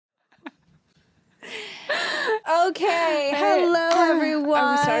Okay, hello everyone.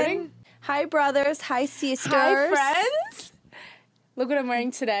 Are we starting? Hi brothers, hi sisters. Hi friends. Look what I'm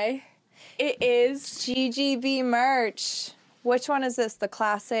wearing today. It is GGB merch. Which one is this? The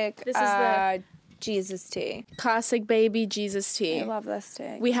classic This is the Jesus tee. classic baby Jesus tee. I love this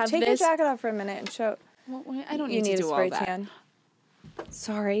tee. We have Take this. your jacket off for a minute and show. Well, I don't You need to need a do spray all that. tan.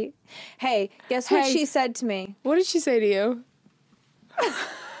 Sorry. Hey, guess what Hey. she said to me? What did she say to you?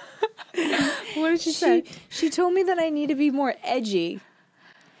 What did she say? She told me that I need to be more edgy.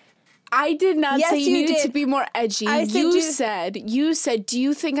 I did not Yes, say you you needed did. to be more edgy. I said You said, do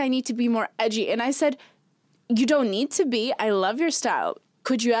you think I need to be more edgy? And I said, you don't need to be. I love your style.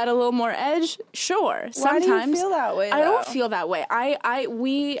 Could you add a little more edge? Sure. Why do Sometimes. you feel that way, I don't though? feel that way.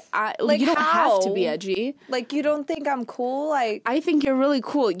 Like, you don't have to how? be edgy. Like, you don't think I'm cool? Like, I think you're really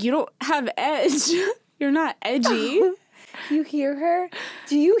cool. You don't have edge. You're not edgy. you hear her?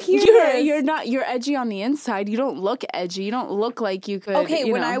 Do you hear this? You're edgy on the inside. You don't look edgy. You don't look like you could. Okay,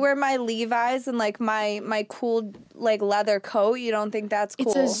 you when know. I wear my Levi's and like my cool like leather coat, you don't think that's cool?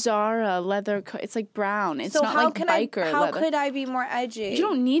 It's a Zara leather coat. It's like brown. It's so not how like can biker how leather. could I be more edgy? You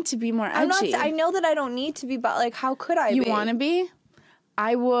don't need to be more edgy. I'm not. I know that I don't need to be, but like, how could I? You be? want to be?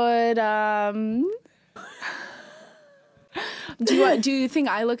 I would. Do you think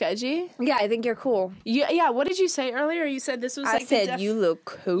I look edgy? Yeah, I think you're cool. Yeah. What did you say earlier? You said this was. I Like said you look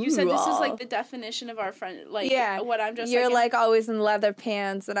cool. You said this is like the definition of our friend. Like yeah. What I'm just. You're like like always in leather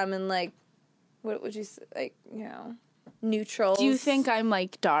pants, and I'm in like, what would you say? Like, you know, neutrals. Do you think I'm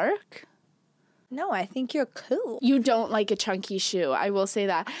like dark? No, I think you're cool. You don't like a chunky shoe. I will say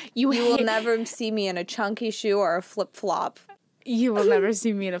that. You will never see me in a chunky shoe or a flip flop. You will never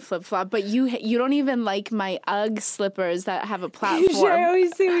see me in a flip flop. But you don't even like my UGG slippers that have a platform. I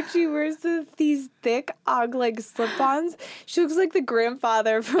always say when she wears these thick UGG like slip-ons, she looks like the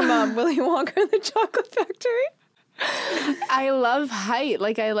grandfather from Willy Wonka and the Chocolate Factory. I love height.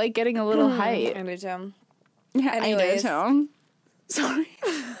 Like I like getting a little height. I do too. Yeah, Anyways. I do too. Sorry.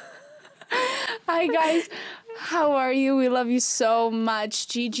 Hi guys, how are you? We love you so much.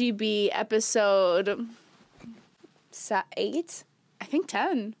 GGB episode 8? I think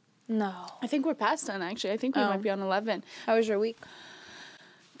 10. No. I think we're past 10 actually. I think we might be on 11. How was your week?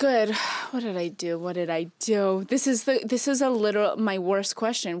 Good. What did I do? This is a literal my worst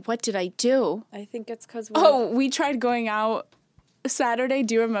question. What did I do? I think it's because We tried going out Saturday.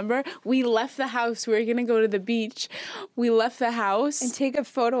 Do you remember? We left the house. We were going to go to the beach. We left the house. and take a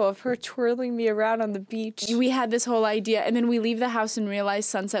photo of her twirling me around on the beach. We had this whole idea, and then we leave the house and realize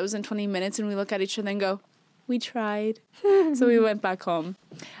sunset was in 20 minutes, and we look at each other and go, we tried. So we went back home.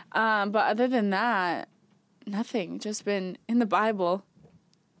 But other than that, nothing. Just been in the Bible.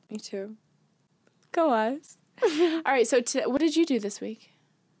 Me too. Go us. All right, so what did you do this week?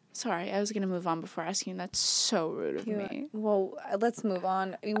 Sorry, I was going to move on before asking. That's so rude of me. Well, let's move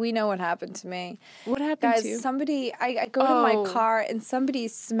on. We know what happened to me. What happened to you? Guys, somebody, I go to my car and somebody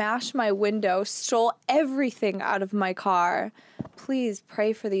smashed my window, stole everything out of my car. Please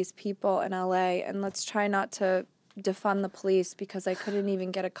pray for these people in LA and let's try not to defund the police because I couldn't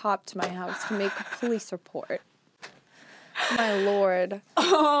even get a cop to my house to make a police report. My Lord.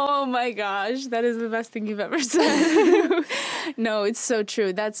 Oh my gosh, that is the best thing you've ever said. No, it's so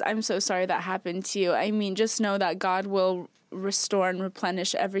true. I'm so sorry that happened to you. I mean, just know that God will restore and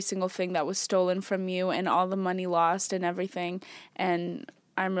replenish every single thing that was stolen from you and all the money lost and everything. And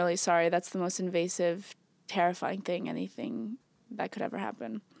I'm really sorry. That's the most invasive, terrifying thing, anything that could ever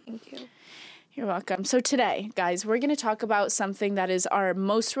happen. Thank you. You're welcome. So today, guys, we're going to talk about something that is our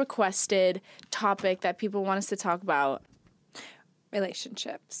most requested topic that people want us to talk about.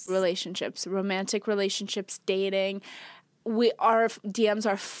 Relationships, romantic relationships, dating. Our DMs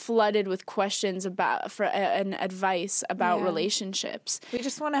are flooded with questions and advice about relationships. We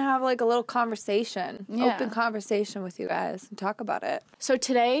just want to have like a little conversation, open conversation with you guys and talk about it. So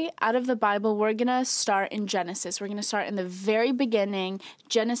today, out of the Bible, we're going to start in Genesis. We're going to start in the very beginning,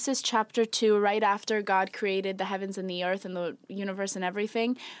 Genesis chapter 2, right after God created the heavens and the earth and the universe and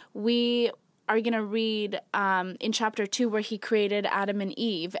everything. We are going to read in chapter 2 where he created Adam and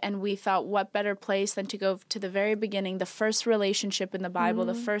Eve, and we thought what better place than to go to the very beginning, the first relationship in the Bible,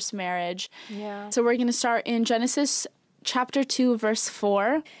 the first marriage. Yeah. So we're going to start in Genesis chapter 2, verse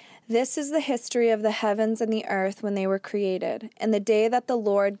 4. This is the history of the heavens and the earth when they were created, and the day that the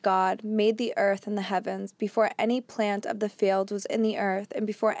Lord God made the earth and the heavens, before any plant of the field was in the earth, and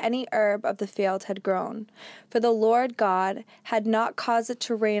before any herb of the field had grown. For the Lord God had not caused it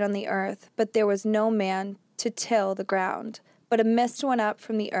to rain on the earth, but there was no man to till the ground. But a mist went up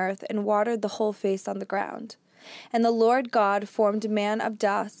from the earth and watered the whole face on the ground. And the Lord God formed man of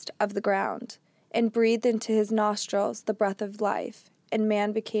dust of the ground, and breathed into his nostrils the breath of life, and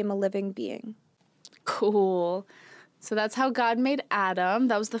man became a living being. Cool. So that's how God made Adam.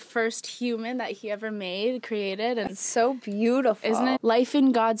 That was the first human that he ever made, created. And It's so beautiful. isn't it? Life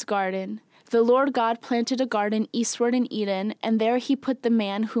in God's garden. The Lord God planted a garden eastward in Eden, and there he put the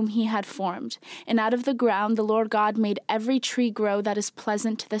man whom he had formed. And out of the ground the Lord God made every tree grow that is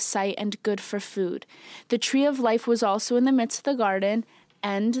pleasant to the sight and good for food. The tree of life was also in the midst of the garden,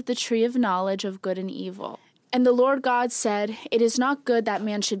 and the tree of knowledge of good and evil. And the Lord God said, "It is not good that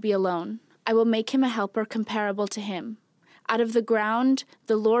man should be alone. I will make him a helper comparable to him." Out of the ground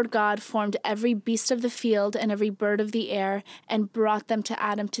the Lord God formed every beast of the field and every bird of the air, and brought them to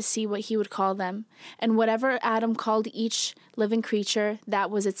Adam to see what he would call them. And whatever Adam called each living creature,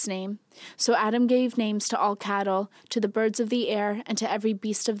 that was its name. So Adam gave names to all cattle, to the birds of the air, and to every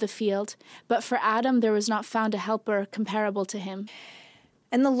beast of the field. But for Adam there was not found a helper comparable to him.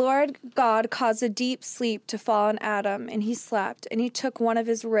 And the Lord God caused a deep sleep to fall on Adam, and he slept. And he took one of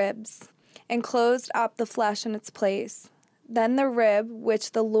his ribs, and closed up the flesh in its place. Then the rib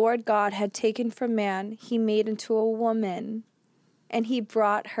which the Lord God had taken from man, he made into a woman, and he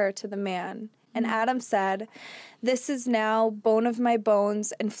brought her to the man. And Adam said, "This is now bone of my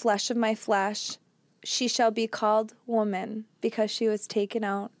bones and flesh of my flesh. She shall be called woman, because she was taken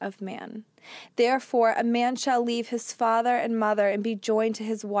out of man. Therefore a man shall leave his father and mother and be joined to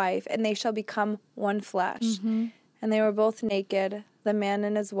his wife, and they shall become one flesh." And they were both naked, the man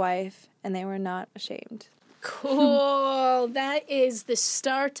and his wife, and they were not ashamed. Cool. That is the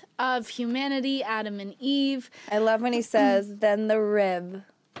start of humanity, Adam and Eve. I love when he says, "Then the rib."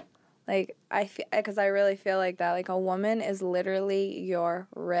 Like, because I really feel like that. Like, a woman is literally your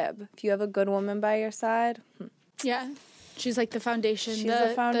rib. If you have a good woman by your side, Yeah. She's like the foundation, she's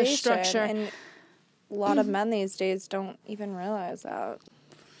the foundation. the structure. And a lot of men these days don't even realize that.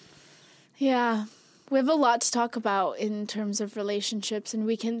 Yeah. We have a lot to talk about in terms of relationships, and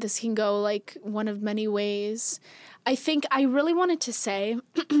this can go like one of many ways. I think I really wanted to say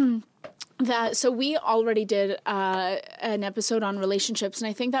that, so we already did an episode on relationships, and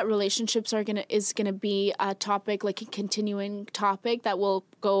I think that relationships is gonna be a topic, like a continuing topic that we'll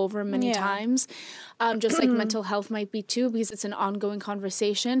go over many times, just like mental health might be too, because it's an ongoing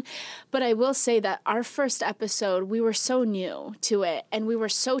conversation. But I will say that our first episode, we were so new to it, and we were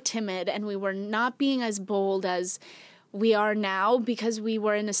so timid, and we were not being as bold as we are now, because we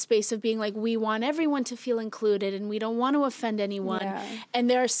were in a space of being like, we want everyone to feel included and we don't want to offend anyone. Yeah. And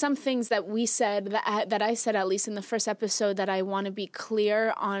there are some things that we said, that I said at least in the first episode, that I want to be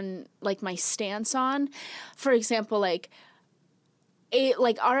clear on, like my stance on. For example, like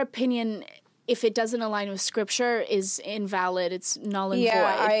our opinion, if it doesn't align with scripture, is invalid. It's null and void.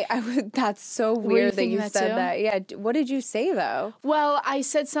 Yeah, I would. That's so weird that you said too? that. Yeah, what did you say though? Well, I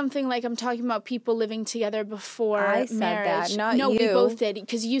said something like, I'm talking about people living together before I said marriage. that, not no, you. we both did,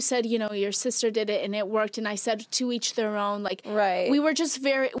 because you said, your sister did it and it worked, and I said to each their own. Like, Right. we were just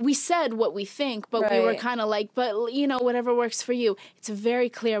we said what we think, but we were Right. kind of like, but whatever works for you. It's very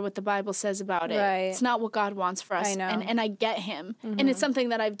clear what the Bible says about it. Right. It's not what God wants for us. I know. And I get him. And it's something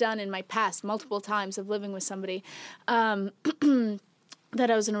that I've done in my past multiple times of living with somebody that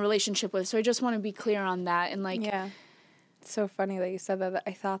I was in a relationship with. So I just want to be clear on that. And like, Yeah. It's so funny that you said that.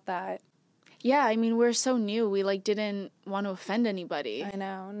 I thought that. yeah, I mean, we're so new. We didn't want to offend anybody. I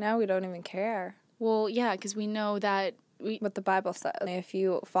know. Now we don't even care Well, yeah, because we know that what the Bible says. If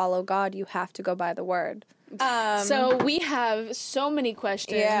you follow God, you have to go by the word. So we have so many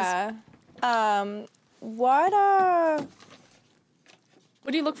questions. Yeah. What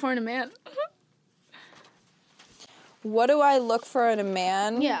What do you look for in a man? What do I look for in a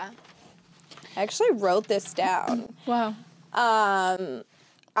man? Yeah. I actually wrote this down. Wow. What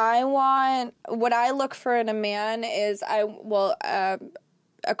I look for in a man is a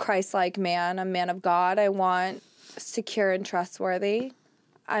Christ-like man, a man of God. I want secure and trustworthy.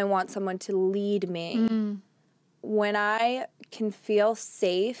 I want someone to lead me. When I can feel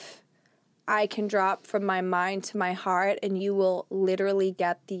safe, I can drop from my mind to my heart, and you will literally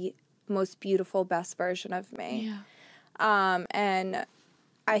get the most beautiful, best version of me. Yeah. And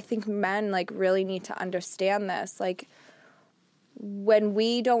I think men really need to understand this. When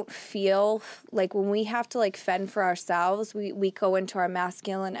we don't feel when we have to fend for ourselves, we go into our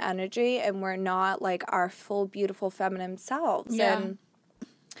masculine energy and we're not our full, beautiful feminine selves. Yeah. And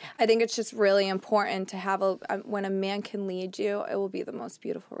I think it's just really important to have when a man can lead you, it will be the most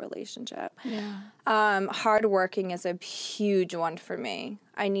beautiful relationship. Yeah. Hardworking is a huge one for me.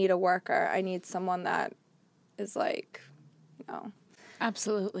 I need a worker. I need someone that is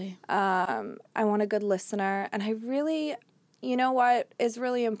Absolutely. I want a good listener, and I really you know what is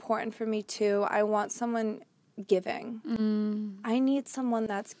really important for me too? I want someone giving. I need someone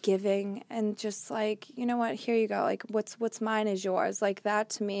that's giving and just like, you know what, here you go. Like what's mine is yours. Like that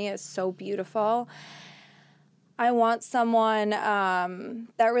to me is so beautiful. I want someone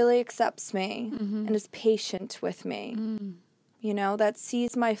that really accepts me and is patient with me. You know, that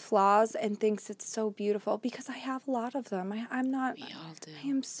sees my flaws and thinks it's so beautiful because I have a lot of them. I'm not. We all do. I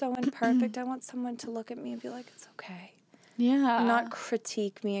am so imperfect. I want someone to look at me and be like, it's okay. Yeah. Not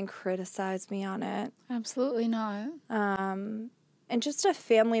critique me and criticize me on it. Absolutely not. And just a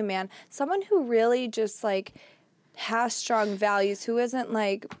family man, someone who really just like has strong values, who isn't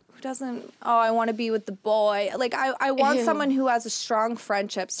like, who doesn't, oh, I want to be with the boy. Like I want Ew. someone who has a strong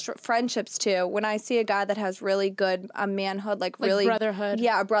friendships too. When I see a guy that has really good manhood, like really brotherhood.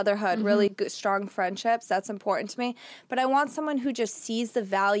 Yeah, brotherhood, really good, strong friendships. That's important to me. But I want someone who just sees the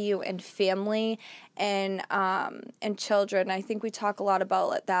value in family and children. I think we talk a lot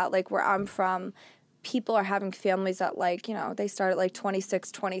about that, like where I'm from. People are having families at like, you know, they start at like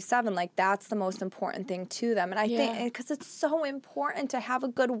 26, 27. Like that's the most important thing to them. And I think because it's so important to have a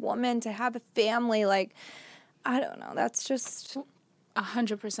good woman, to have a family. Like, I don't know. That's just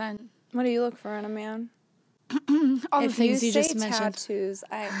 100%. What do you look for in a man? All the If things you you say just mentioned. tattoos,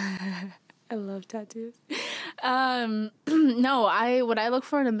 I love tattoos. No, what I look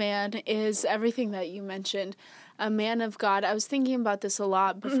for in a man is everything that you mentioned. A man of God. I was thinking about this a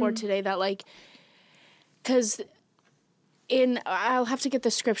lot before today, that like, because I'll have to get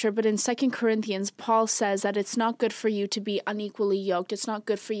the scripture, but in 2 Corinthians, Paul says that it's not good for you to be unequally yoked. It's not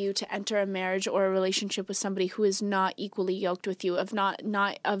good for you to enter a marriage or a relationship with somebody who is not equally yoked with you, of not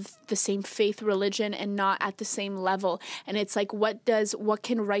of the same faith, religion, and not at the same level. And it's like, what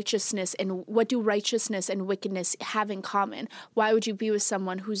can righteousness and what do righteousness and wickedness have in common? Why would you be with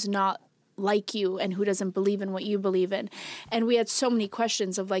someone who's not like you and who doesn't believe in what you believe in? And we had so many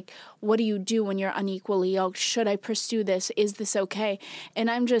questions of like, what do you do when you're unequally yoked? Should I pursue this? Is this okay? And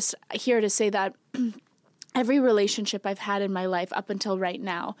I'm just here to say that every relationship I've had in my life up until right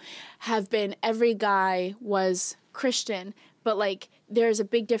now have been, every guy was Christian, but like there's a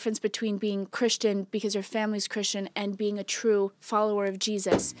big difference between being Christian because your family's Christian and being a true follower of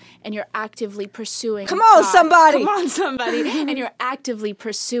Jesus, and you're actively pursuing Come on, God. somebody! Come on, somebody. And you're actively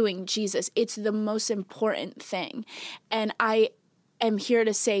pursuing Jesus. It's the most important thing. And I am here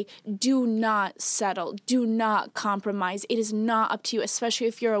to say, do not settle. Do not compromise. It is not up to you, especially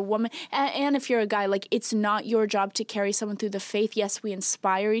if you're a woman and if you're a guy. Like, it's not your job to carry someone through the faith. Yes, we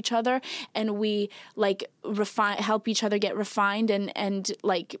inspire each other and we like help each other get refined and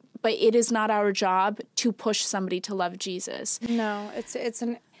like, but it is not our job to push somebody to love Jesus. No,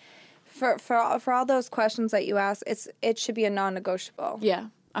 for all those questions that you asked, it should be a non-negotiable. Yeah.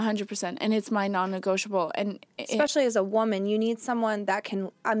 100%. And it's my non-negotiable. And especially as a woman, you need someone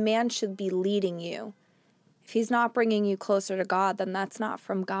a man should be leading you. If he's not bringing you closer to God, then that's not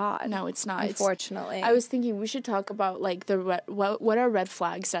from God. No, it's not. Unfortunately. I was thinking we should talk about like what are red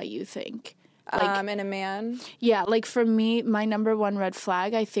flags that you think? Like, in a man? Yeah, like for me, my number one red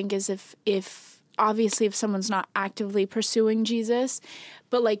flag, I think, is if obviously if someone's not actively pursuing Jesus,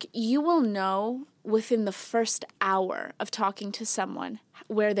 but like you will know within the first hour of talking to someone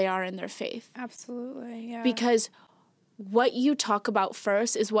where they are in their faith. Absolutely, yeah. Because what you talk about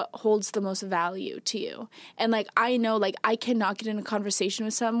first is what holds the most value to you. And like I know, like I cannot get in a conversation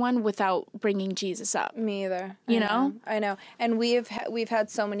with someone without bringing Jesus up. Me either. You know? I know. And we've had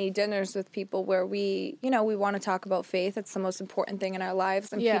so many dinners with people where we want to talk about faith. It's the most important thing in our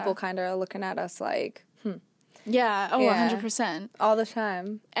lives, and people kind of are looking at us like, Yeah. Oh, Yeah. 100%. all the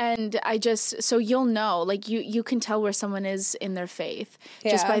time. And so you'll know, like you can tell where someone is in their faith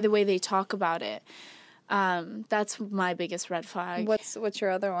just by the way they talk about it. That's my biggest red flag. What's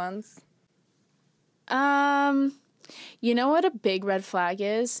your other ones? You know what a big red flag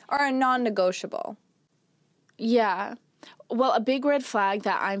is? Or a non-negotiable? Yeah. Well, a big red flag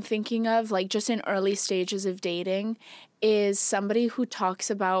that I'm thinking of, like just in early stages of dating, is someone who talks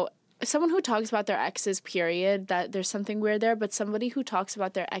about their exes, period, that there's something weird there, but somebody who talks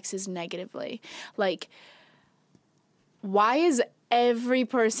about their exes negatively. Like, why is every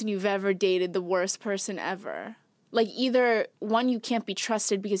person you've ever dated the worst person ever? Like, either one, you can't be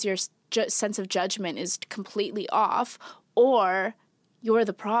trusted because your sense of judgment is completely off, or you're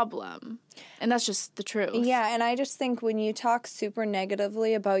the problem. And that's just the truth. Yeah, and I just think when you talk super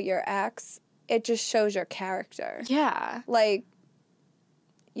negatively about your ex, it just shows your character. Yeah. Like,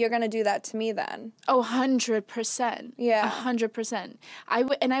 you're going to do that to me then. Oh, 100%. Yeah. 100%.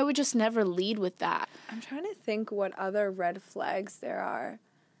 I would just never lead with that. I'm trying to think what other red flags there are.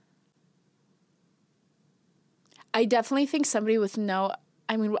 I definitely think somebody with no,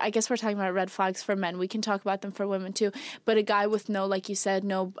 I mean, I guess we're talking about red flags for men. We can talk about them for women too. But a guy with no, like you said,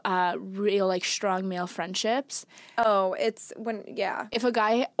 no real, like, strong male friendships. Oh, it's when, yeah. If a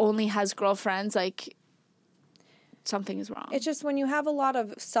guy only has girlfriends, like, something is wrong. It's just when you have a lot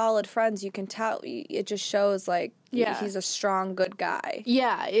of solid friends, you can tell. It just shows, like, he's a strong, good guy.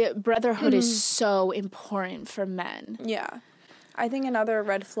 Yeah, brotherhood is so important for men. Yeah. I think another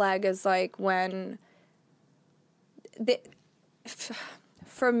red flag is, like, when...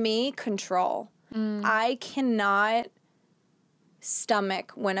 For me, control. I cannot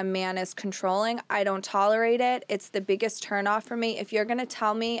stomach when a man is controlling. I don't tolerate it. It's the biggest turnoff for me. If you're going to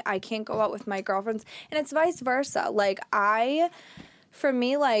tell me I can't go out with my girlfriends, and it's vice versa. Like, for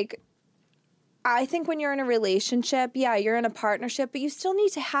me, like, I think when you're in a relationship, yeah, you're in a partnership, but you still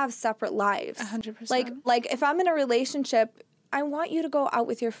need to have separate lives. 100%. Like if I'm in a relationship, I want you to go out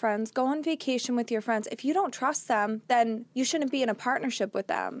with your friends, go on vacation with your friends. If you don't trust them, then you shouldn't be in a partnership with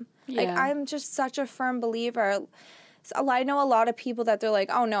them. Yeah. Like, I'm just such a firm believer. So I know a lot of people that they're like,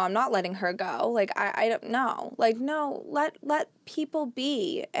 oh, no, I'm not letting her go. Like, I don't know. Like, no, let people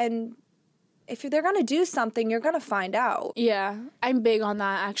be. And if they're going to do something, you're going to find out. Yeah, I'm big on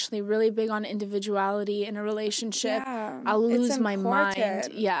that, actually. Really big on individuality in a relationship. Yeah, I'll lose it's my mind.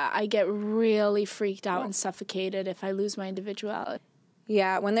 important. Yeah, I get really freaked out and suffocated if I lose my individuality.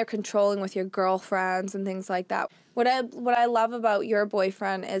 Yeah, when they're controlling with your girlfriends and things like that. What I love about your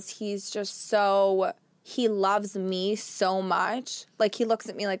boyfriend is he's just so... He loves me so much. Like, he looks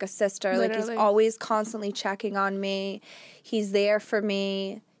at me like a sister. Literally. Like, he's always constantly checking on me. He's there for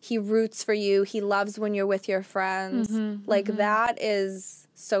me. He roots for you. He loves when you're with your friends. That is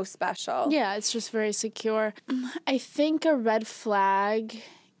so special. Yeah, it's just very secure. I think a red flag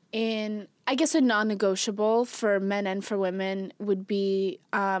I guess a non-negotiable for men and for women would be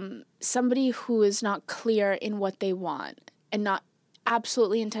somebody who is not clear in what they want and not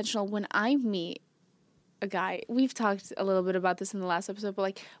absolutely intentional. When I meet a guy, we've talked a little bit about this in the last episode, but,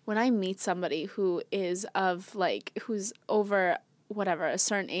 like, when I meet somebody who is who's over whatever, a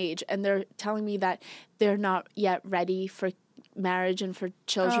certain age, and they're telling me that they're not yet ready for marriage and for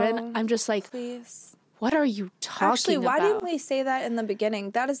children, I'm just like, please. What are you talking about? Actually, why didn't we say that in the beginning?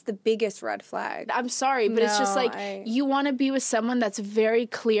 That is the biggest red flag. I'm sorry, but it's just like, you want to be with someone that's very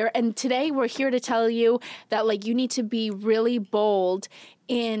clear. And today we're here to tell you that, like, you need to be really bold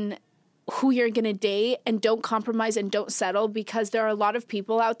in who you're going to date and don't compromise and don't settle, because there are a lot of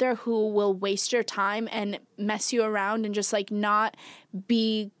people out there who will waste your time and mess you around and just, like, not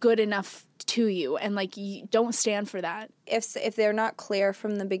be good enough to you, and, like, you don't stand for that. If they're not clear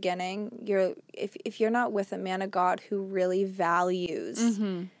from the beginning, if you're not with a man of God who really values,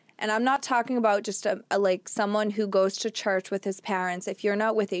 and I'm not talking about just a like someone who goes to church with his parents. If you're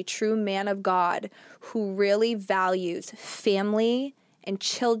not with a true man of God who really values family and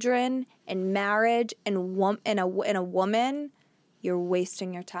children and marriage and a woman, you're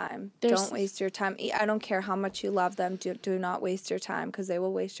wasting your time. Don't waste your time. I don't care how much you love them. Do not waste your time, because they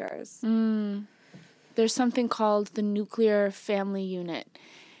will waste yours. There's something called the nuclear family unit.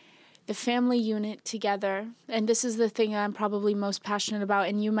 The family unit together, and this is the thing I'm probably most passionate about,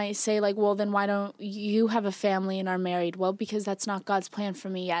 and you might say, like, well, then why don't you have a family and are married? Well, because that's not God's plan for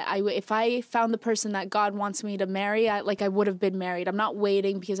me yet. If I found the person that God wants me to marry, I would have been married. I'm not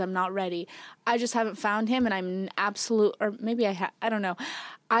waiting because I'm not ready. I just haven't found him, and I'm or maybe I don't know.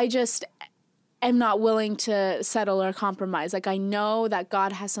 I just am not willing to settle or compromise. Like, I know that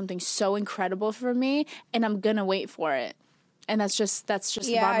God has something so incredible for me, and I'm gonna wait for it. And that's just the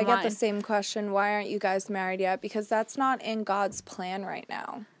bottom line. I get the same question. Why aren't you guys married yet? Because that's not in God's plan right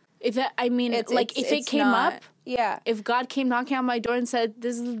now. If it came up, if God came knocking on my door and said,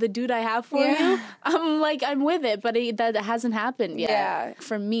 "This is the dude I have for you," I'm with it. But that hasn't happened yet. Yeah.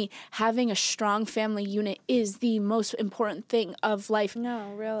 For me, having a strong family unit is the most important thing of life.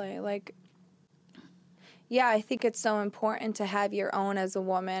 No, really, yeah, I think it's so important to have your own as a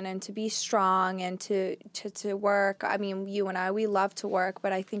woman and to be strong and to work. I mean, you and I, we love to work,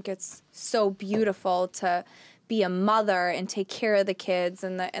 but I think it's so beautiful to be a mother and take care of the kids,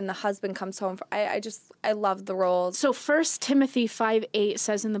 and the husband comes home. I love the roles. So 1 Timothy 5:8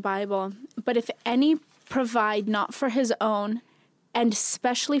 says in the Bible, "But if any provide not for his own, and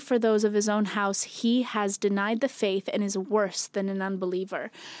especially for those of his own house, he has denied the faith and is worse than an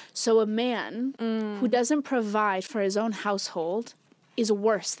unbeliever." So a man who doesn't provide for his own household is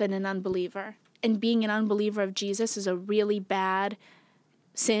worse than an unbeliever. And being an unbeliever of Jesus is a really bad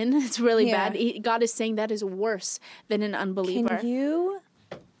sin. It's really bad. God is saying that is worse than an unbeliever. Can you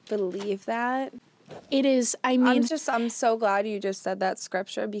believe that? It is, I mean... I'm so glad you just said that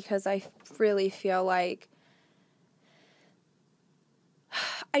scripture, because I really feel like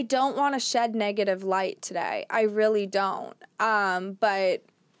I don't want to shed negative light today. I really don't. But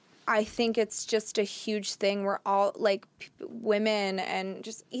I think it's just a huge thing we're all, like, women and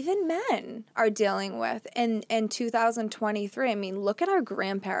just even men are dealing with in 2023. I mean, look at our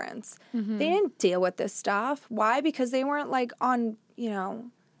grandparents. Mm-hmm. They didn't deal with this stuff. Why? Because they weren't, like, on,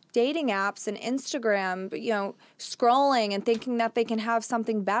 dating apps and Instagram, scrolling and thinking that they can have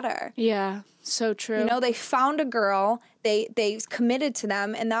something better. Yeah, so true. They found a girl, they committed to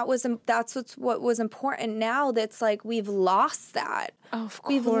them, and that's what was important. Now that's like we've lost that. Of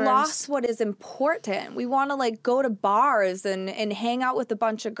course. We've lost what is important. We want to, like, go to bars and hang out with a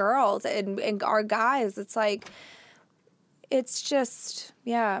bunch of girls and our guys. It's like, it's just,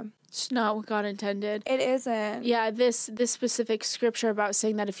 yeah. It's not what God intended. It isn't. Yeah, this specific scripture about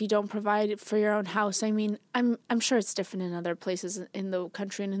saying that if you don't provide for your own house, I mean, I'm sure it's different in other places in the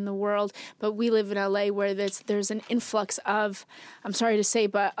country and in the world, but we live in LA where there's an influx of, I'm sorry to say,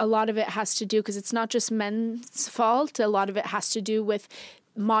 but a lot of it has to do, because it's not just men's fault, a lot of it has to do with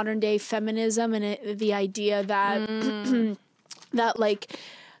modern day feminism and the idea that that, like,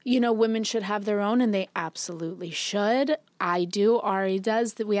 women should have their own, and they absolutely should. I do. Ari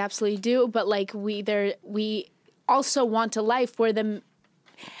does. That we absolutely do. But, like, we also want a life where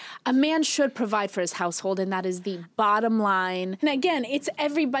a man should provide for his household, and that is the bottom line. And again, it's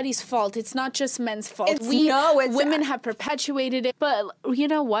everybody's fault. It's not just men's fault. Women have perpetuated it. But you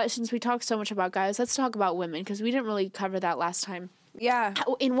know what? Since we talk so much about guys, let's talk about women, because we didn't really cover that last time. Yeah.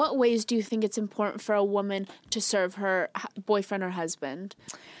 In what ways do you think it's important for a woman to serve her boyfriend or husband?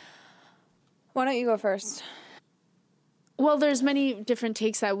 Why don't you go first? Well, there's many different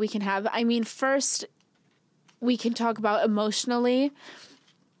takes that we can have. I mean, first, we can talk about emotionally.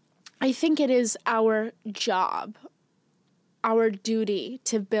 I think it is our job, our duty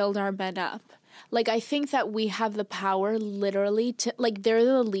to build our men up. Like, I think that we have the power literally to, like, they're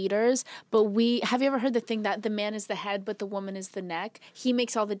the leaders, but have you ever heard the thing that the man is the head, but the woman is the neck? He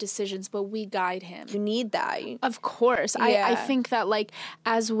makes all the decisions, but we guide him. You need that. Of course. Yeah. I think that, like,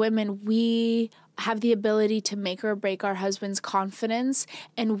 as women, we have the ability to make or break our husband's confidence.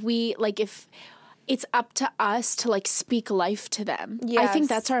 And if it's up to us to, like, speak life to them. Yes. I think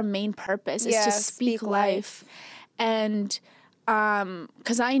that's our main purpose, is to speak life. And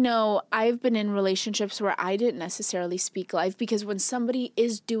because I know I've been in relationships where I didn't necessarily speak life, because when somebody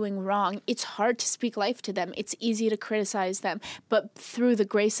is doing wrong, it's hard to speak life to them. It's easy to criticize them. But through the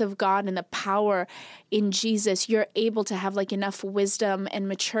grace of God and the power in Jesus, you're able to have, like, enough wisdom and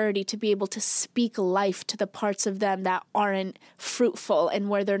maturity to be able to speak life to the parts of them that aren't fruitful and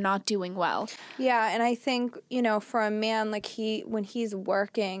where they're not doing well. Yeah, and I think, for a man, like, when he's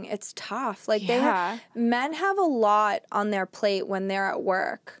working, it's tough. Like, men have a lot on their plate when they're at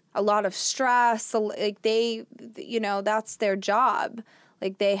work. A lot of stress, like, that's their job.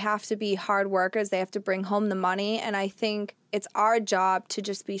 Like, they have to be hard workers. They have to bring home the money. And I think it's our job to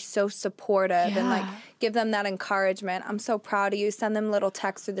just be so supportive and, like, give them that encouragement. I'm so proud of you. Send them little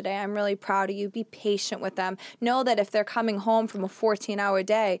texts through the day. I'm really proud of you. Be patient with them. Know that if they're coming home from a 14-hour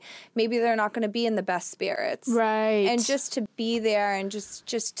day, maybe they're not going to be in the best spirits. Right. And just to be there and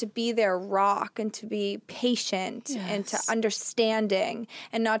just to be their rock and to be patient and to understanding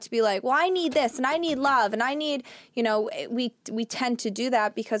and not to be like, well, I need this and I need love and I need, we tend to do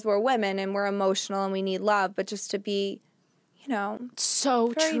that because we're women and we're emotional and we need love, but just to be,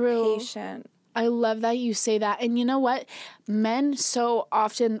 so very true. patient. I love that you say that. And you know what? Men so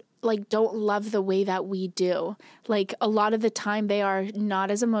often, like, don't love the way that we do. Like, a lot of the time they are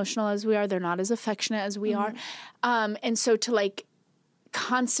not as emotional as we are. They're not as affectionate as we are. And so to, like,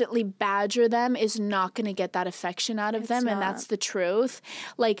 constantly badger them is not going to get that affection out of them. And that's the truth.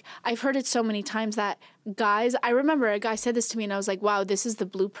 Like, I've heard it so many times that guys, I remember a guy said this to me and I was like, wow, this is the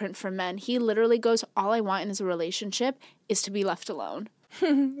blueprint for men. He literally goes, all I want in a relationship is to be left alone.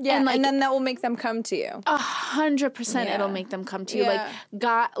 Yeah, and then that will make them come to you. 100% it'll make them come to you. Like,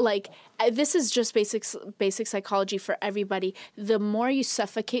 God, like, this is just basic psychology for everybody. The more you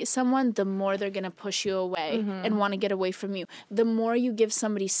suffocate someone, the more they're going to push you away and want to get away from you. The more you give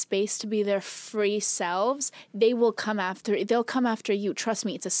somebody space to be their free selves, they'll come after you. Trust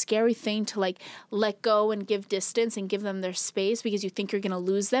me, it's a scary thing to, like, let go and give distance and give them their space because you think you're going to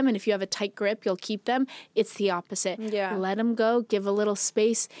lose them. And if you have a tight grip, you'll keep them. It's the opposite. Yeah. Let them go, give a little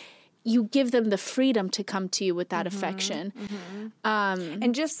space. you give them the freedom to come to you with that affection.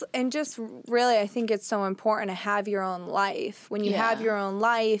 And just really, I think it's so important to have your own life. When you have your own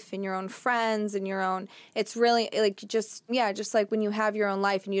life and your own friends and your own, it's really like just like when you have your own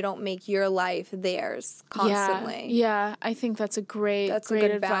life and you don't make your life theirs constantly. Yeah, I think that's a great good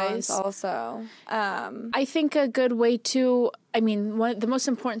advice. balance also. I think a good way to, the most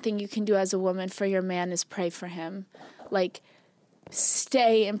important thing you can do as a woman for your man is pray for him. Like,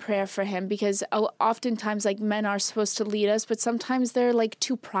 stay in prayer for him, because oftentimes, like, men are supposed to lead us, but sometimes they're like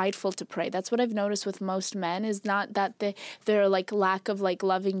too prideful to pray. That's what I've noticed with most men, is not that their like lack of like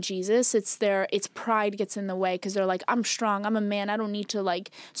loving Jesus, it's pride gets in the way, because they're like, I'm strong, I'm a man, I don't need to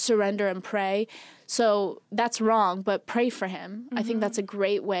like surrender and pray. So that's wrong, but pray for him. I think that's a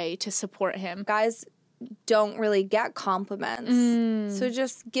great way to support him. Guys don't really get compliments, so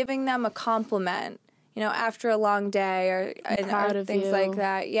just giving them a compliment, after a long day or things like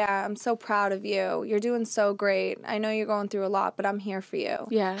that. Yeah, I'm so proud of you. You're doing so great. I know you're going through a lot, but I'm here for you.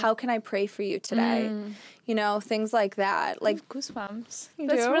 Yeah. How can I pray for you today? Things like that. Like goosebumps. You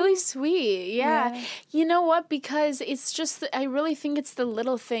That's do? really sweet. Yeah. You know what? Because it's just, I really think it's the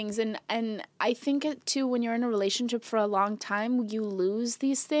little things. And I think it too, when you're in a relationship for a long time, you lose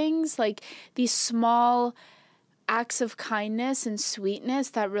these things, like these small acts of kindness and sweetness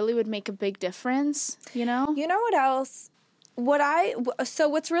that really would make a big difference, You know what else?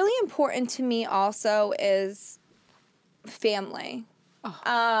 What's really important to me also is family.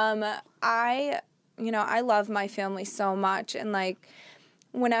 I love my family so much, and like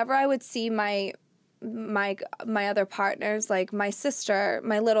whenever I would see my other partners, like my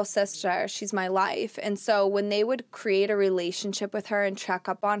little sister, she's my life. And so when they would create a relationship with her and check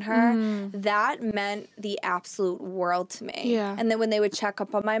up on her, that meant the absolute world to me. Yeah. And then when they would check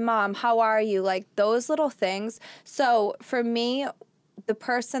up on my mom, how are you? Like those little things. So for me, the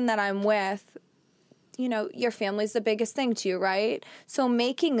person that I'm with, your family's the biggest thing to you, right? So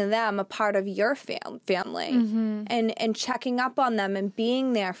making them a part of your family and checking up on them and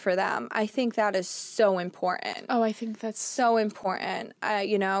being there for them, I think that is so important. Oh, I think that's so important.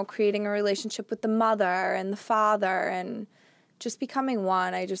 Creating a relationship with the mother and the father and just becoming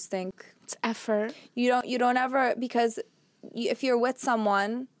one. I just think it's effort. You don't ever, because if you're with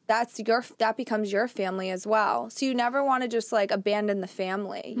someone, that becomes your family as well. So you never want to just like abandon the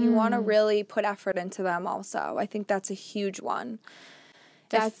family. You want to really put effort into them also. I think that's a huge one.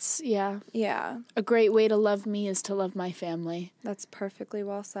 Yeah. A great way to love me is to love my family. That's perfectly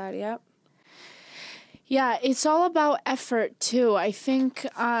well said. Yep. Yeah, it's all about effort too. I think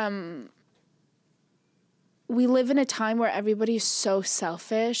we live in a time where everybody's so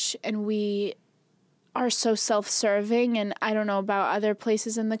selfish and we are so self-serving, and I don't know about other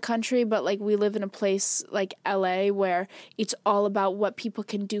places in the country, but like we live in a place like LA where it's all about what people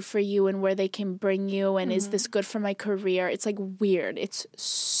can do for you and where they can bring you, and is this good for my career? It's like weird. It's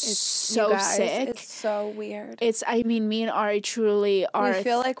so sick. It's so weird. Me and Ari truly are. We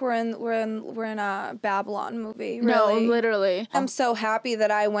feel like we're in a Babylon movie. Really. No, literally. I'm so happy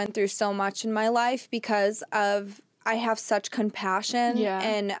that I went through so much in my life because I have such compassion,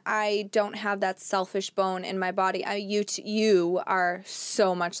 and I don't have that selfish bone in my body. You are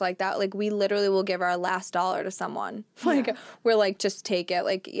so much like that. Like, we literally will give our last dollar to someone. Like, we're like, just take it.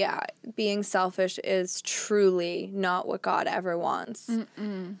 Like, being selfish is truly not what God ever wants.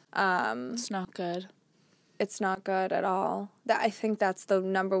 It's not good. It's not good at all. I think that's the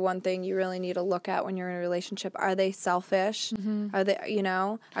number one thing you really need to look at when you're in a relationship. Are they selfish? Are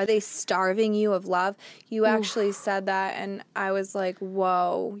they starving you of love? You actually said that, and I was like,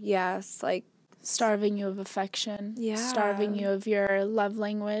 whoa, yes. Like, starving you of affection. Yeah. Starving you of your love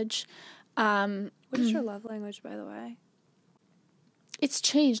language. What is your love language, by the way? It's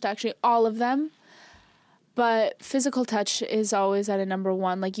changed, actually, all of them. But physical touch is always at a number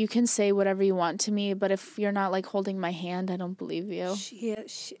one. Like, you can say whatever you want to me, but if you're not, like, holding my hand, I don't believe you.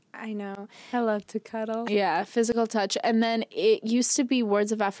 I know. I love to cuddle. Yeah, physical touch. And then it used to be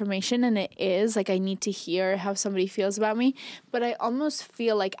words of affirmation, and it is. Like, I need to hear how somebody feels about me. But I almost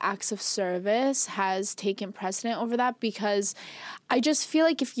feel like acts of service has taken precedent over that, because I just feel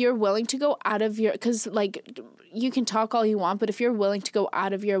like if you're willing to go out of your... Because, like, you can talk all you want, but if you're willing to go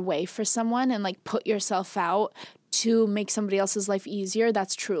out of your way for someone and, like, put yourself out to make somebody else's life easier,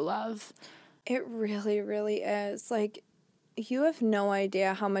 that's true love. It really, really is. Like... You have no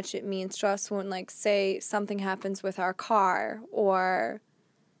idea how much it means to us when, like, say something happens with our car or,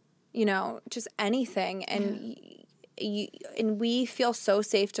 just anything. And and we feel so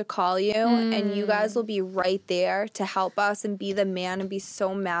safe to call you, and you guys will be right there to help us and be the man and be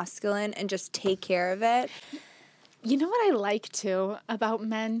so masculine and just take care of it. You know what I like too about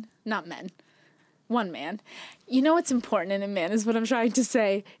men? Not men. One man. You know what's important in a man is what I'm trying to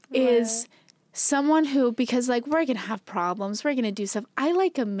say is someone who, because like we're going to have problems, we're going to do stuff. I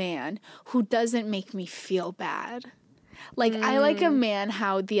like a man who doesn't make me feel bad. Like, I like a man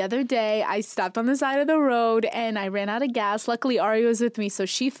how the other day I stopped on the side of the road and I ran out of gas. Luckily, Ari was with me, so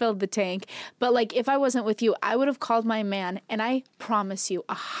she filled the tank. But, like, if I wasn't with you, I would have called my man, and I promise you,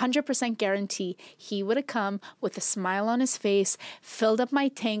 100% guarantee he would have come with a smile on his face, filled up my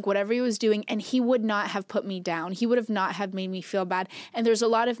tank, whatever he was doing, and he would not have put me down. He would have not have made me feel bad. And there's a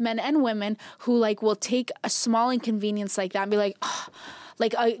lot of men and women who, like, will take a small inconvenience like that and be like, oh,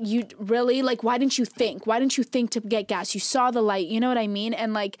 like, you really, like, why didn't you think? Why didn't you think to get gas? You saw the light, you know what I mean?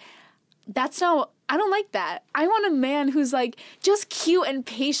 And, like, that's not, I don't like that. I want a man who's, like, just cute and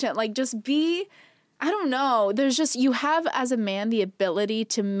patient. Like, just be, I don't know. There's just, you have, as a man, the ability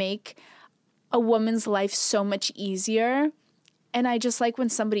to make a woman's life so much easier. And I just like when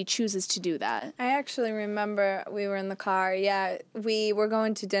somebody chooses to do that. I actually remember we were in the car. Yeah, we were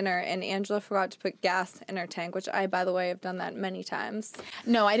going to dinner, and Angela forgot to put gas in her tank, which I, by the way, have done that many times.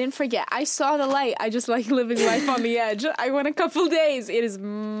 No, I didn't forget. I saw the light. I just like living life on the edge. I went a couple days. It is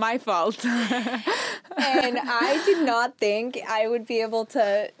my fault. And I did not think I would be able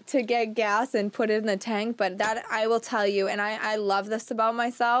to get gas and put it in the tank, but that I will tell you, and I love this about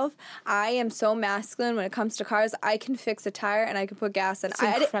myself. I am so masculine when it comes to cars. I can fix a tire and I can put gas in. It's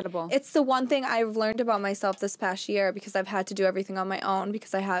incredible. It's the one thing I've learned about myself this past year because I've had to do everything on my own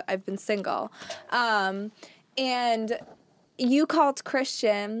because I've been single. And you called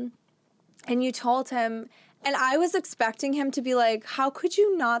Christian and you told him, and I was expecting him to be like, how could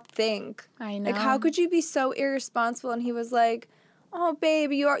you not think? I know. Like, how could you be so irresponsible? And he was like, oh,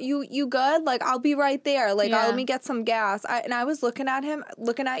 babe, you good? Like, I'll be right there. Like, let me get some gas. And I was looking at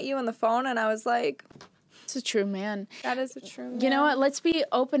you on the phone, and I was like, it's a true man. that is a true man. You know what? Let's be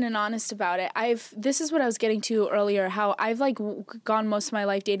open and honest about it. This is what I was getting to earlier, how I've like gone most of my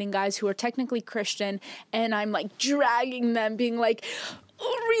life dating guys who are technically Christian, and I'm like dragging them, being like,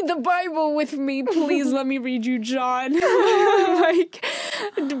 oh, read the Bible with me, please. Let me read you John. Like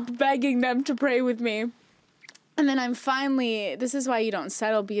begging them to pray with me. And then I'm finally, this is why you don't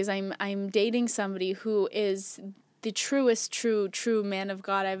settle, because I'm dating somebody who is the truest, true man of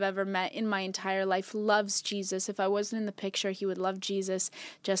God I've ever met in my entire life, loves Jesus. If I wasn't in the picture, he would love Jesus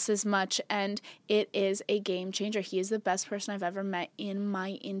just as much. And it is a game changer. He is the best person I've ever met in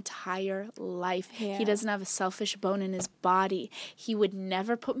my entire life. Yeah. He doesn't have a selfish bone in his body. He would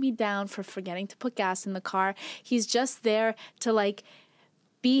never put me down for forgetting to put gas in the car. He's just there to like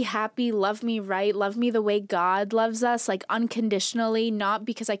be happy, love me right, love me the way God loves us, like unconditionally, not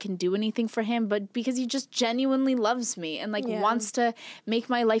because I can do anything for him, but because he just genuinely loves me and like wants to make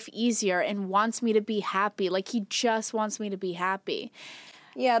my life easier and wants me to be happy. Like he just wants me to be happy.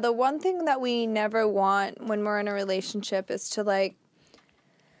 Yeah, the one thing that we never want when we're in a relationship is to like,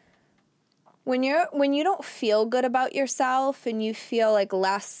 when you don't feel good about yourself and you feel like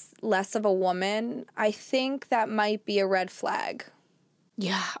less of a woman, I think that might be a red flag.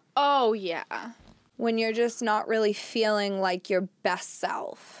 Yeah. Oh, yeah. When you're just not really feeling like your best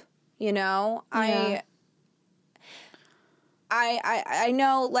self, you know? Yeah. I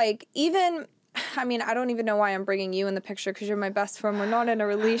know, like, even, I mean, I don't even know why I'm bringing you in the picture because you're my best friend. We're not in a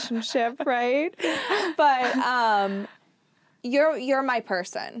relationship, right? But you're my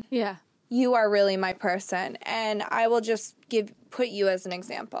person. Yeah. You are really my person. And I will just put you as an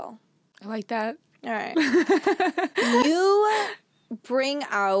example. I like that. All right. You bring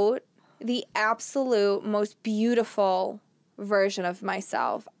out the absolute most beautiful version of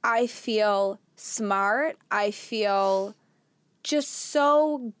myself. I feel smart. I feel just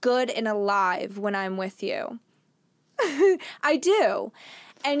so good and alive when I'm with you. I do.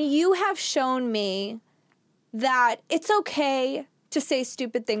 And you have shown me that it's okay to say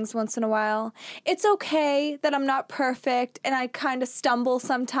stupid things once in a while. It's okay that I'm not perfect and I kind of stumble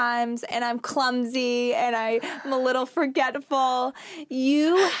sometimes and I'm clumsy and I'm a little forgetful.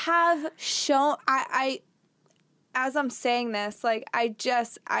 You have shown, I as I'm saying this, like I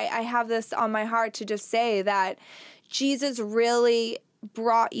have this on my heart to just say that Jesus really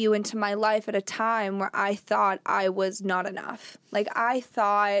brought you into my life at a time where I thought I was not enough. Like I'm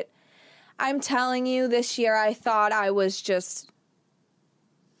telling you, this year I thought I was just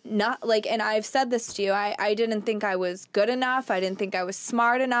not like, and I've said this to you, I didn't think I was good enough. I didn't think I was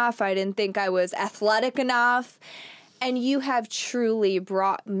smart enough. I didn't think I was athletic enough. And you have truly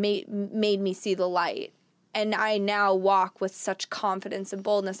made me see the light. And I now walk with such confidence and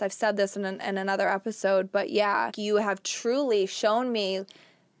boldness. I've said this in another episode, but yeah, you have truly shown me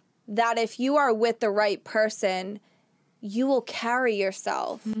that if you are with the right person, you will carry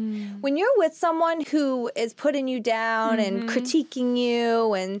yourself. When you're with someone who is putting you down and critiquing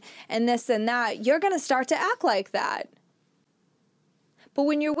you and this and that, you're going to start to act like that. But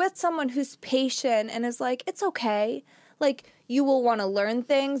when you're with someone who's patient and is like, it's okay, like, you will want to learn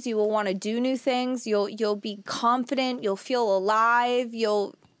things, you will want to do new things, you'll be confident, you'll feel alive,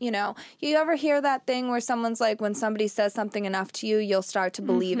 you ever hear that thing where someone's like, when somebody says something enough to you, you'll start to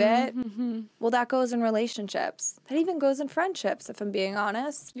believe it? Well, that goes in relationships. That even goes in friendships, if I'm being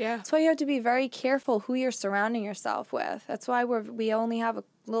honest. Yeah. That's why you have to be very careful who you're surrounding yourself with. That's why we only have a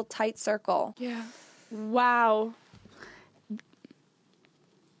little tight circle. Yeah. Wow.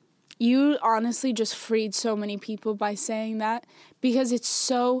 You honestly just freed so many people by saying that, because it's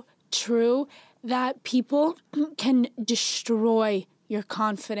so true that people can destroy your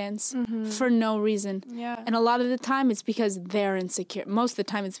confidence for no reason. Yeah. And a lot of the time it's because they're insecure. Most of the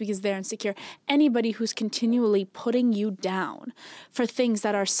time it's because they're insecure. Anybody who's continually putting you down for things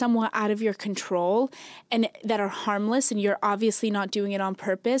that are somewhat out of your control and that are harmless and you're obviously not doing it on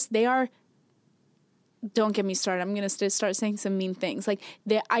purpose, they are... Don't get me started. I'm going to start saying some mean things. Like,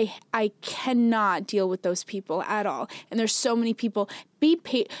 I cannot deal with those people at all. And there's so many people.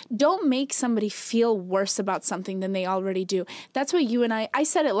 Don't make somebody feel worse about something than they already do. That's what you and I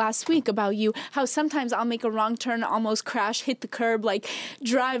said it last week about you, how sometimes I'll make a wrong turn, almost crash, hit the curb, like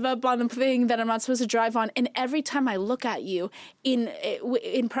drive up on the thing that I'm not supposed to drive on. And every time I look at you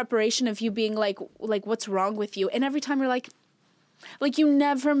in preparation of you being like, what's wrong with you? And every time you're like, you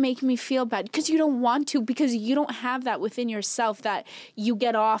never make me feel bad, because you don't want to, because you don't have that within yourself, that you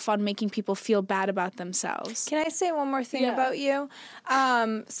get off on making people feel bad about themselves. Can I say one more thing about you?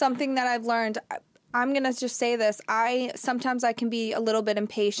 Something that I've learned, I'm going to just say this. Sometimes I can be a little bit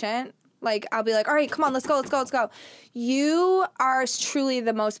impatient. Like, I'll be like, all right, come on, let's go. You are truly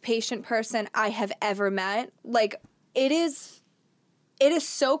the most patient person I have ever met. Like, it is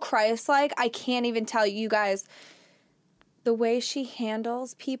so Christ-like. I can't even tell you guys. The way she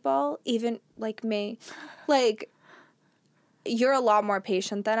handles people, even like me, like, you're a lot more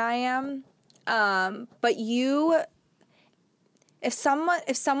patient than I am. But if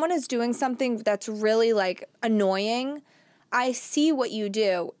someone is doing something that's really like annoying, I see what you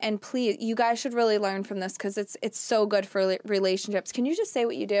do, and please, you guys should really learn from this, because it's so good for relationships. Can you just say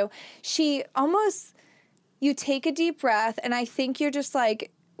what you do? You take a deep breath, and I think you're just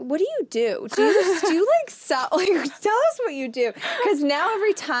like, what do you do? Do you tell us what you do? Because now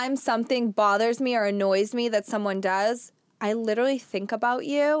every time something bothers me or annoys me that someone does, I literally think about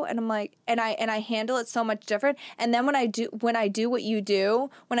you, and I'm like, and I handle it so much different. And then when I do what you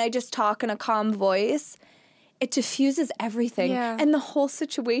do, when I just talk in a calm voice, it diffuses everything. Yeah. And the whole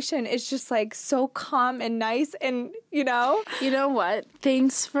situation is just like so calm and nice, and You know what?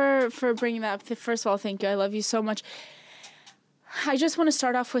 Thanks for bringing that up. First of all, thank you. I love you so much. I just want to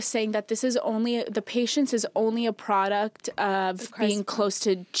start off with saying that the patience is only a product of being close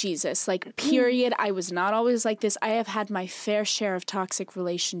to Jesus. Like, period. I was not always like this. I have had my fair share of toxic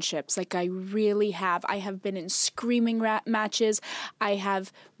relationships. Like, I really have. I have been in screaming matches. I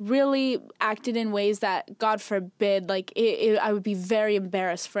have really acted in ways that, God forbid, like, I would be very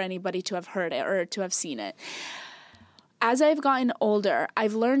embarrassed for anybody to have heard it or to have seen it. As I've gotten older,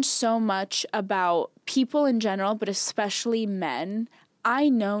 I've learned so much about people in general, but especially men. I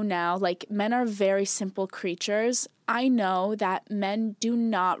know now, like, men are very simple creatures. I know that men do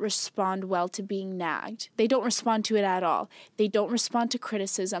not respond well to being nagged. They don't respond to it at all. They don't respond to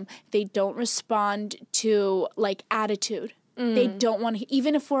criticism. They don't respond to, like, attitude. They don't want to,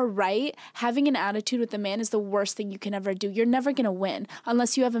 even if we're right, having an attitude with a man is the worst thing you can ever do. You're never going to win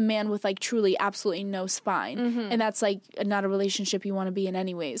unless you have a man with, like, truly absolutely no spine. And that's, like, not a relationship you want to be in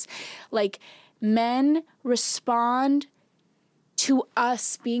anyways. Like, men respond to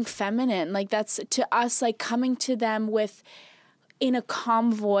us being feminine. Like, that's to us, like, coming to them in a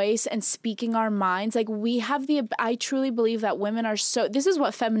calm voice and speaking our minds. Like, I truly believe that women are this is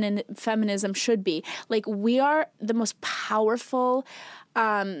what feminism should be. Like, we are the most powerful,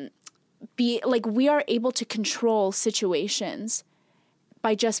 we are able to control situations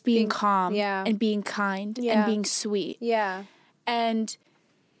by just being calm and being kind and being sweet. Yeah. And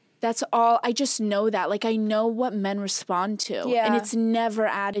that's all. I just know that. Like, I know what men respond to. Yeah. And it's never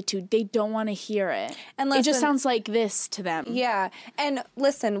attitude. They don't want to hear it. And listen, it just sounds like this to them. Yeah. And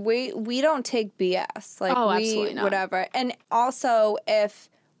listen, we don't take BS. Like, absolutely not. Whatever. And also, if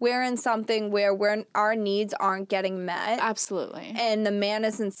we're in something where our needs aren't getting met. Absolutely. And the man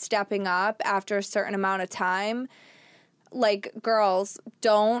isn't stepping up after a certain amount of time, like, girls,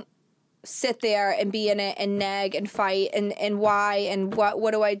 don't sit there and be in it and nag and fight and why and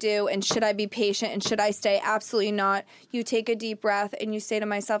what do I do and should I be patient and should I stay? Absolutely not. You take a deep breath and you say to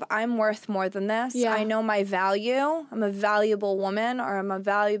myself, I'm worth more than this. Yeah. I know my value. I'm a valuable woman or I'm a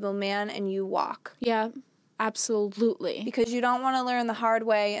valuable man, and you walk. Yeah. Absolutely. Because you don't want to learn the hard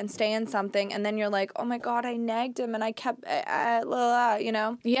way and stay in something, and then you're like, oh my God, I nagged him and I kept, you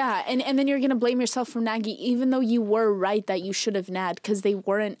know? Yeah, and then you're going to blame yourself for nagging, even though you were right that you should have nagged because they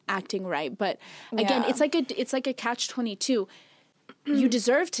weren't acting right. But again, Yeah. it's like a catch-22. You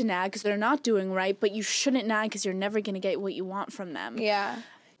deserve to nag because they're not doing right, but you shouldn't nag because you're never going to get what you want from them. Yeah.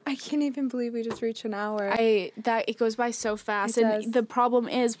 I can't even believe we just reached an hour. It goes by so fast. It And does. the problem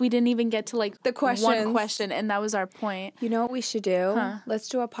is we didn't even get to like The questions. one question, and that was our point. You know what we should do? Let's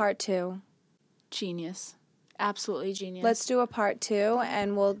do a part 2. Genius. Absolutely genius. Let's do a part 2,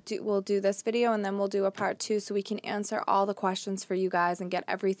 and we'll do this video, and then we'll do a part 2 so we can answer all the questions for you guys and get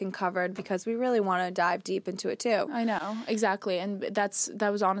everything covered, because we really want to dive deep into it too. I know, exactly. And that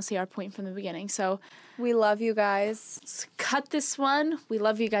was honestly our point from the beginning. So We love you guys. let's cut this one. We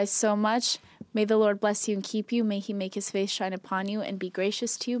love you guys so much. May the Lord bless you and keep you. May he make his face shine upon you and be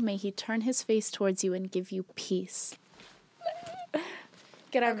gracious to you. May he turn his face towards you and give you peace.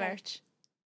 Get our merch.